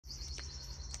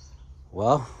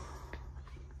Well,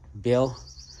 Bill,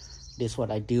 this is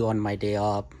what I do on my day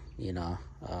off,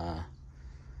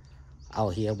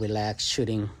 out here relax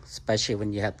shooting, especially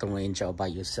when you have the range all by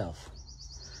yourself.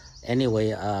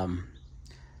 Anyway,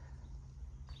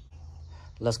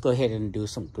 let's go ahead and do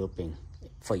some grouping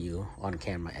for you on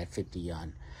camera at 50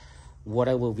 yards.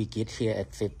 Whatever we get here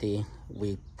at 50,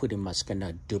 we pretty much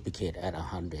gonna duplicate at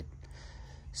 100.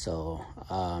 So,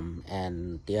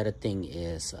 and the other thing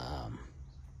is,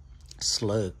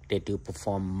 slug, they do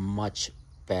perform much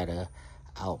better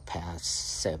out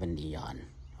past 70 yards.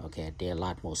 Okay, they're a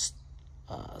lot more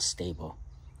stable.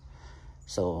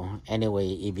 So anyway,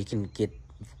 if you can get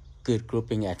good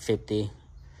grouping at 50,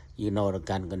 you know the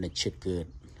gun gonna shoot good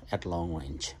at long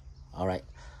range. All right,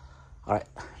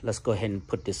 let's go ahead and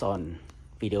put this on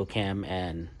video cam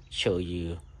and show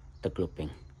you the grouping.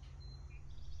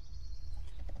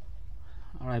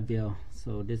 All right, Bill,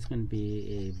 so this is gonna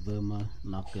be a Burma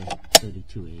Knocker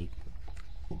 32-8.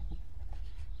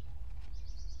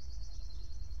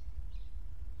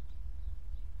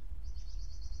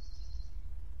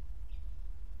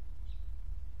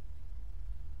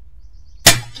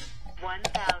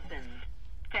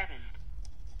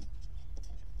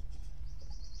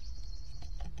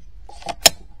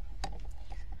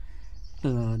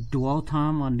 The dwell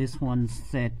time on this one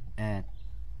set at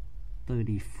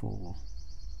 34.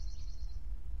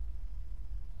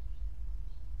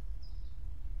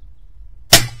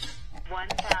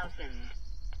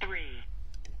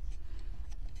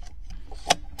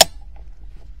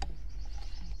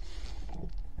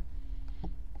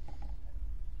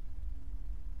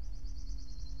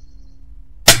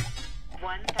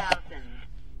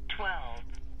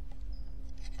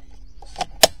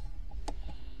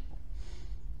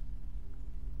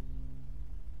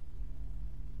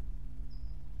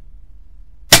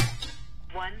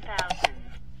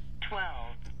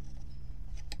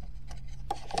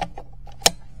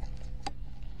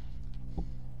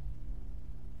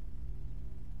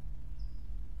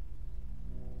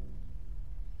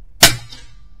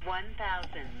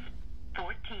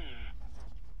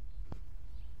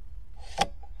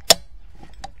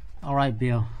 All right,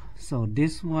 Bill, so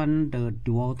this one, the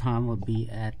dwell time will be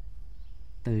at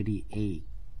 38.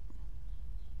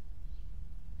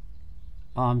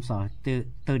 Oh, I'm sorry,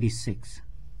 36.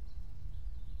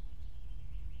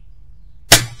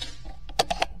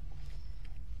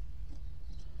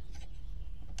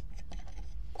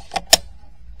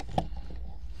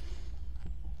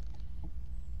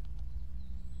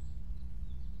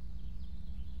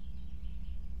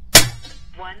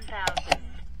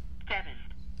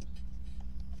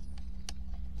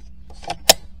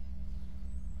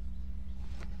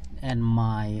 And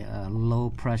my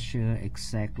low pressure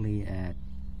exactly at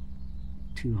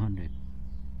 200.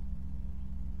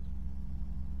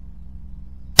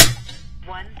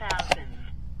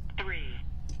 1003.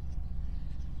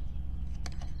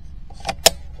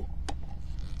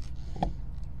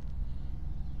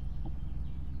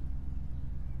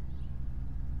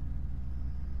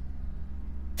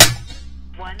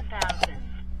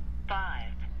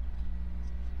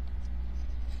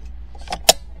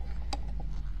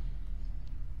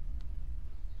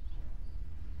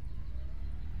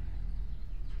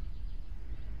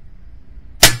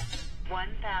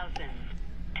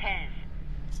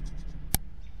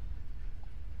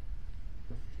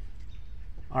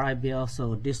 All right, Bill,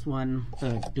 so this one,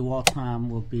 the dwell time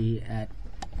will be at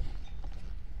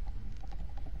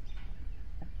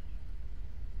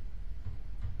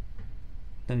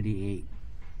 38.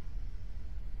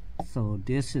 So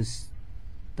this is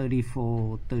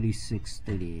 34, 36,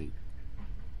 38.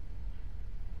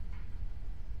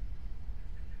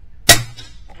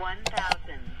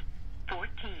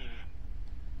 1014.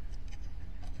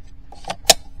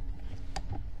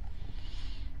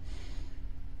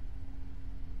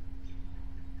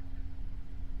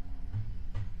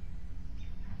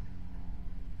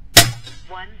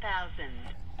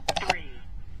 1003.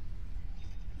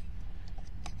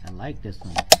 I like this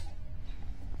one.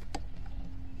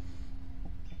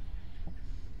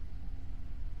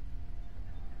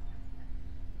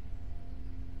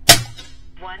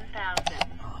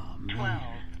 1012.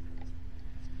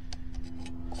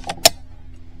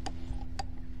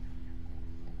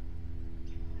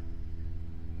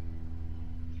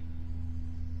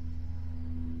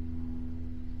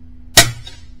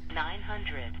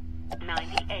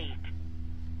 998.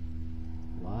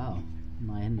 Wow,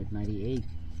 998.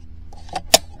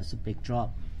 That's a big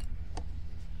drop.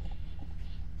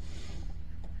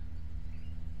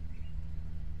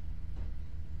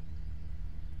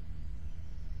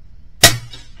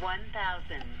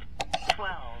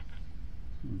 1012.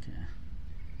 Okay.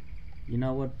 You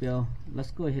know what, Bill?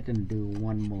 Let's go ahead and do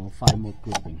five more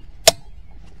grouping.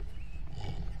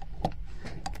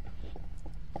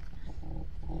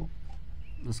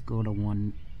 Let's go to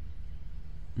one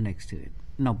next to it.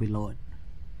 No, below it.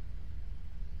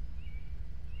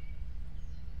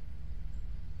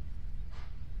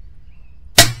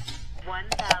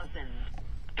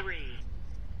 Three.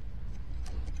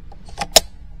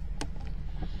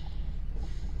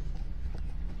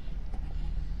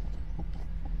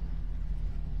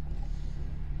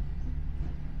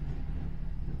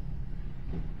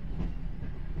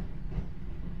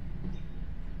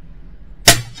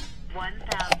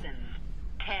 $1,010.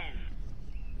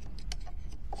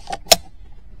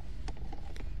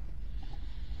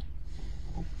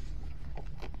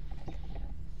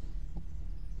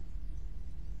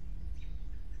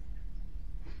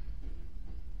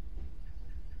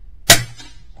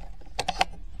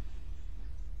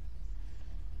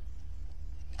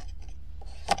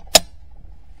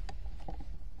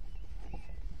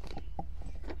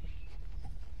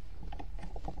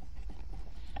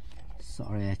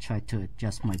 Sorry, I tried to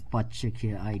adjust my butt cheek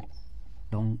here. I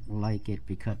don't like it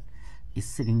because it's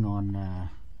sitting on a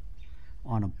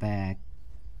bag.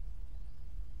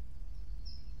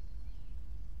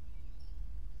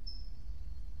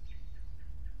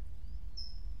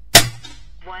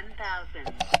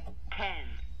 $1,010.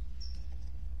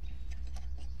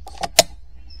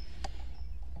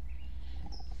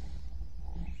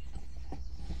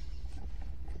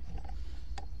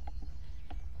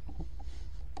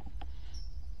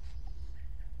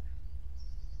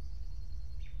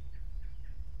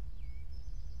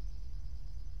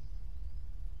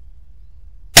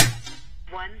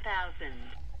 $1,007.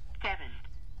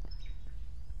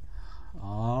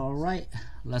 All right,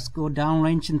 let's go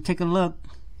downrange and take a look.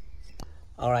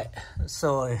 All right,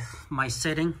 so my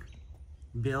setting,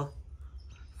 Bill,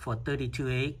 for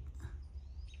 32.8,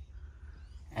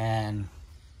 and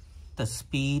the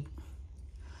speed,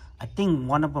 I think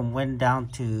one of them went down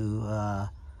to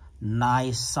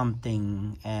 9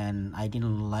 something, and I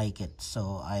didn't like it,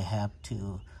 so I have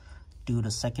to do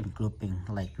the second grouping,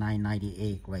 like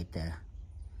 998 right there.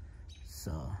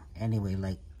 So anyway,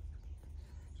 like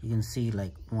you can see,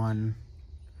 like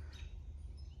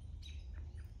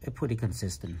it's pretty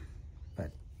consistent,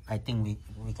 but I think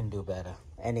we can do better.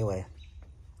 Anyway,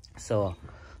 so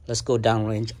let's go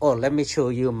downrange. Oh, let me show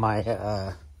you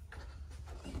my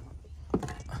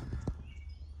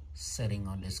setting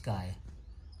on this guy.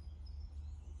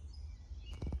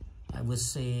 I would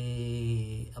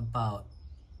say about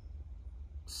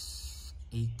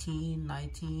 18,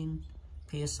 19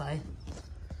 PSI.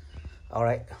 All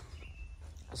right,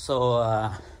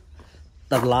 so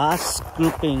the last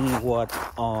grouping was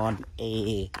on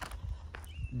a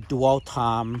dual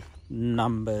tom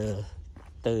number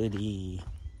 38,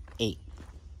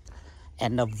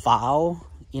 and the valve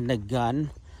in the gun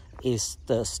is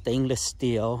the stainless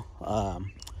steel,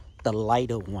 the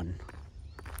lighter one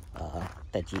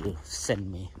that you sent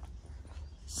me.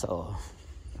 So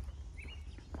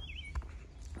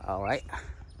all right,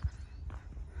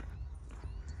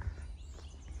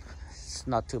 it's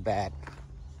not too bad.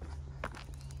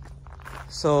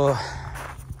 So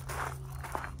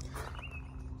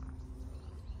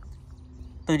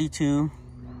 32,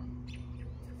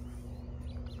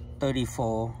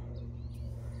 34,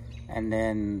 and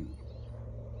then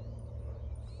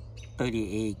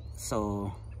 38.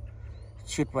 So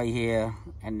shoot right here,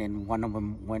 and then one of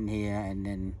them went here, and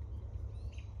then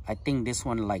I think this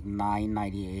one like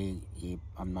 998 if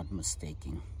I'm not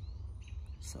mistaken.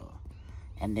 So,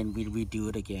 and then we redo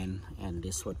it again, and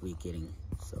this is what we're getting.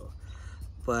 So,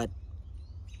 but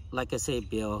like I say,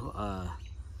 Bill,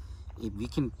 if we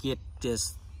can get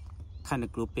this kind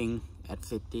of grouping at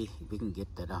 50, we can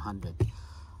get that 100.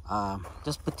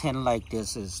 Just pretend like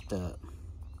this is the,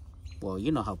 well,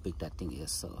 you know how big that thing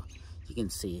is, so you can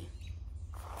see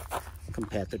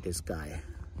compared to this guy,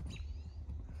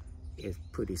 it's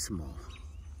pretty small.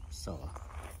 So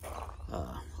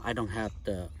I don't have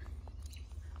the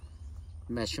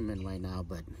measurement right now,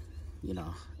 but you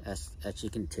know, as you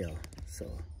can tell, so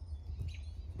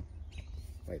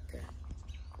right there.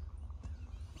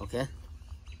 Okay.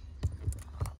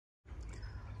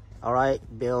 All right,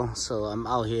 Bill, so I'm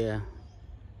out here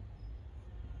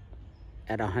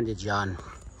at 100 yards,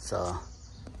 so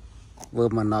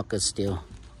with my knockers still.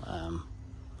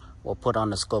 We'll put on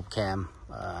the scope cam,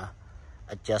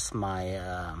 adjust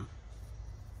my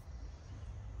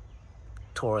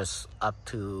Taurus up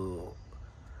to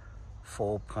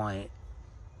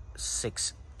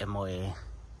 4.6 MOA.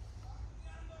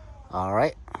 All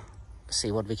right,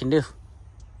 see what we can do.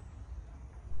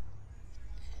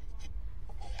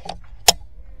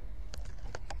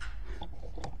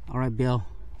 All right, Bill.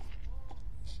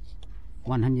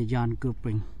 100 yard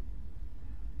grouping.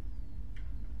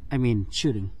 I mean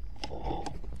shooting.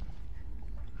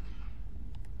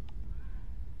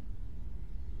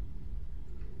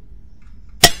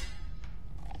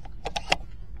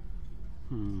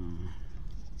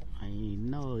 I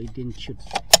know it didn't shoot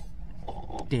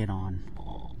dead on.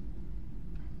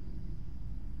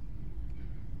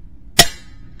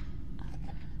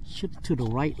 Shoot to the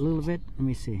right a little bit. Let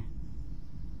me see.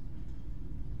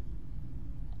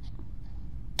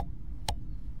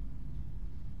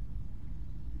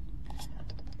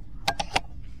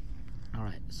 All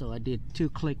right, so I did 2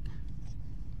 click.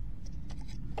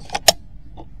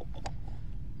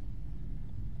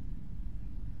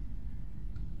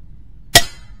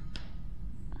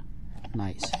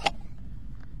 Nice.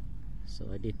 So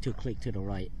I did 2 click to the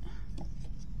right.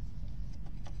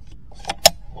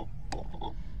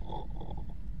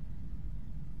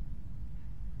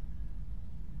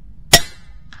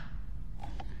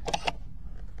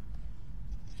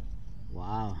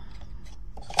 Wow.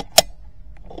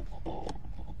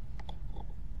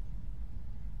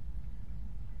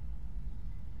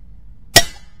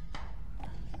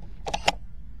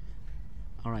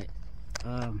 All right.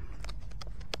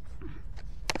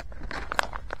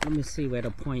 Let me see where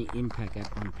the point impact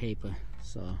at on paper.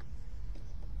 So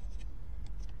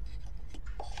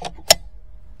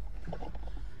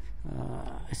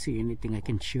I see anything I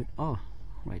can shoot. Oh,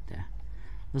 right there.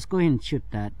 Let's go ahead and shoot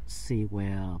that. See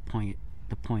where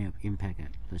the point of impact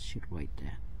at. Let's shoot right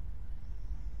there.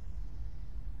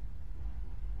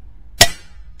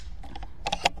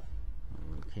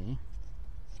 Okay.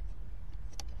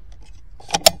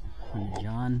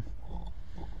 John.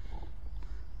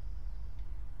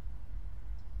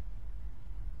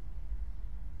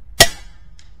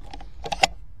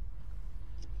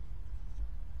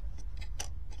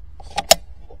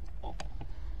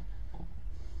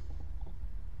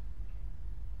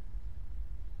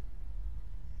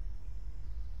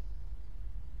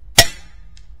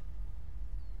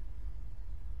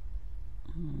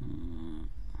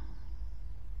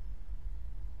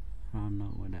 I don't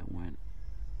know where that went.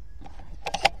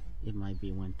 It might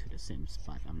be went to the same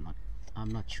spot. I'm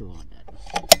not sure on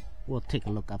that. We'll take a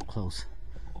look up close.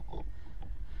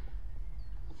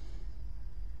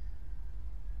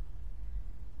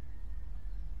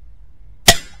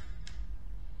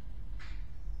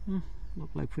 Look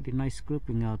like pretty nice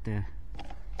grouping out there.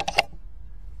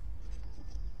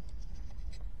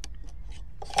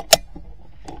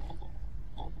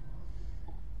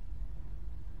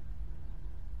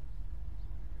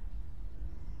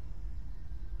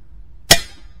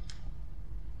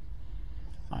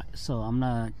 So I'm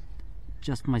gonna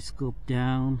adjust my scope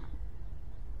down.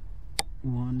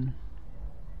 1,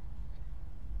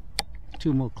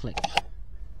 2 more clicks.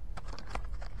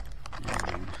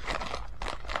 And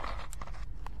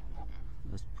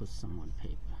let's put some on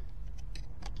paper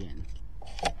again.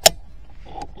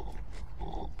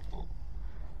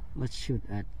 Let's shoot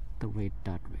at the red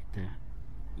dot right there.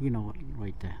 You know what,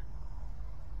 right there.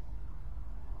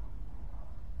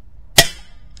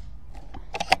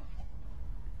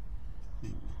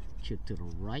 Shoot to the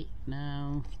right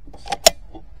now.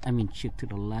 I mean shoot to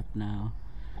the left now.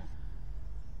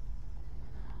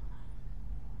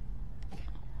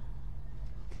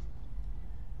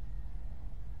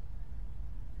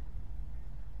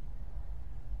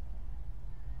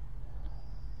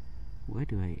 Where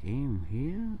do I aim?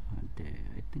 Here or there?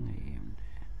 I think I aim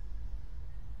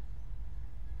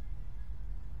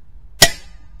there.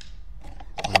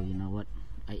 Oh, you know what?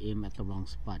 I aim at the wrong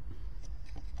spot.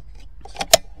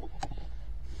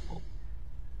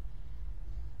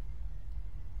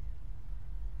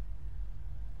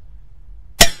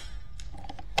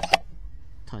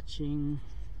 Touching.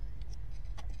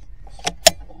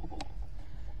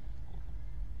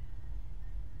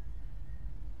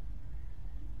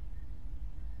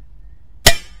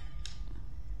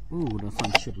 Ooh, the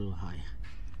front shoot a little high.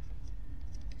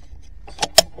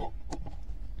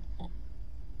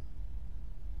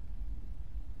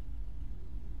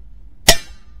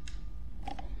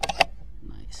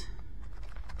 Nice.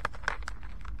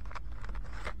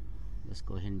 Let's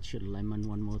go ahead and shoot a lemon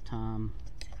one more time.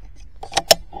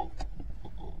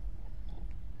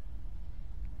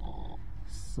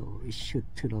 So it shoot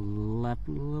to the left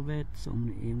a little bit, so I'm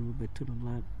gonna aim a little bit to the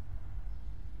left.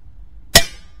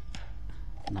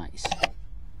 Nice.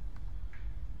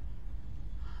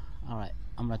 All right,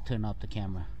 I'm gonna turn off the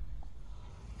camera.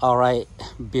 All right,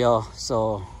 Bill,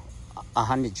 so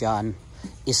 100 yards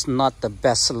is not the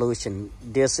best solution.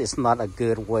 This is not a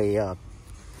good way of,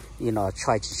 you know,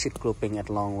 try to shoot grouping at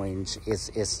long range.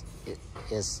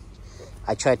 is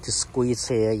I try to squeeze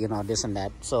here, you know, this and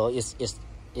that. So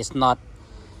it's not,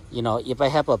 you know, if I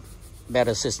have a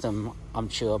better system, I'm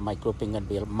sure my grouping gonna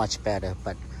be much better,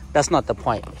 but that's not the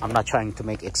point. I'm not trying to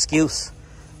make excuse.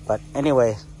 But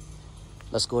anyway,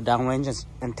 let's go downrange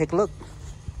and take a look.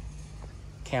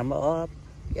 Camera up.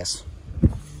 Yes.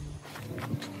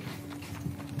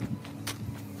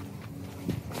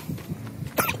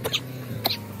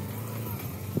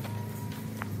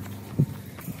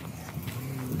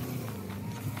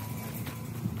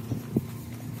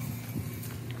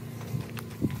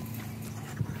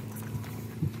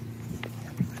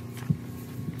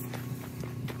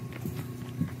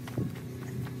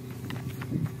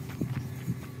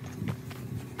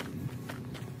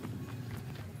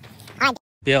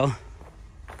 Bill,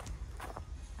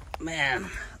 man,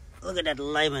 look at that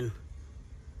lemon.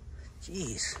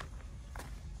 Jeez,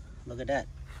 look at that.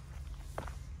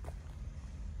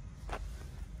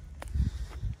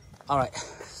 All right,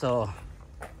 so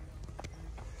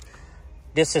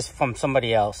this is from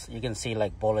somebody else. You can see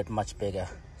like bullet much bigger.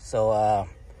 So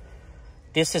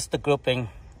this is the grouping.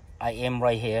 I am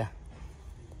right here.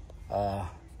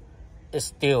 It's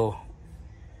still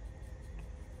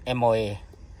MOA.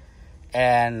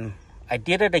 And I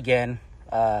did it again.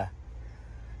 I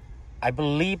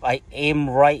believe I aim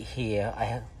right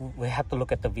here. We have to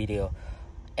look at the video,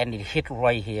 and it hit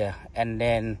right here. And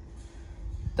then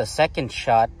the second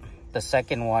shot, the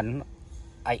second one,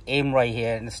 I aim right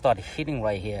here and it started hitting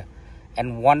right here,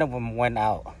 and one of them went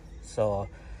out. So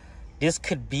this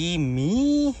could be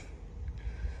me.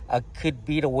 Could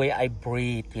be the way I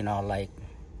breathe. You know, like,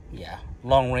 yeah,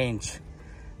 long range.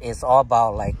 It's all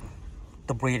about like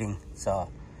the breathing. So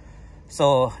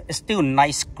it's still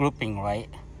nice grouping, right,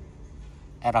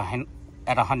 at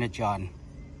 100 yards,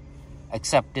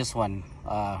 except this one.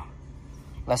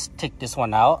 Let's take this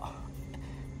one out.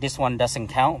 This one doesn't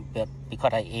count, but because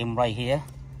I aim right here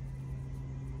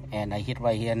and I hit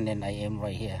right here and then I aim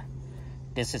right here,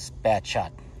 this is bad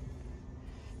shot.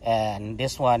 And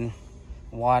this one,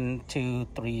 1 2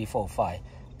 3 4 5,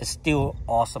 is still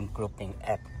awesome grouping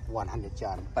at 100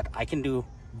 yards, but I can do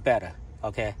better.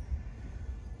 Okay.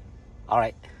 All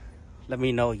right. Let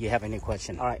me know if you have any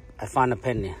question. All right. I found a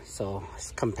penny. So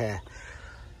let's compare.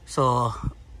 So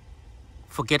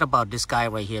forget about this guy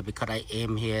right here because I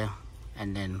aim here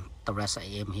and then the rest I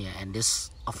aim here. And this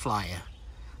a flyer,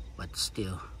 but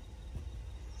still.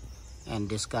 And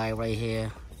this guy right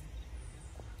here,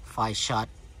 5 shot.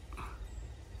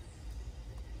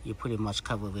 You pretty much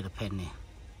cover with a penny.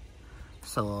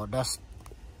 So that's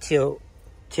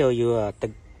tell you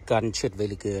the gun shoot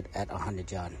really good at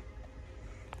 100 yards.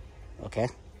 Okay.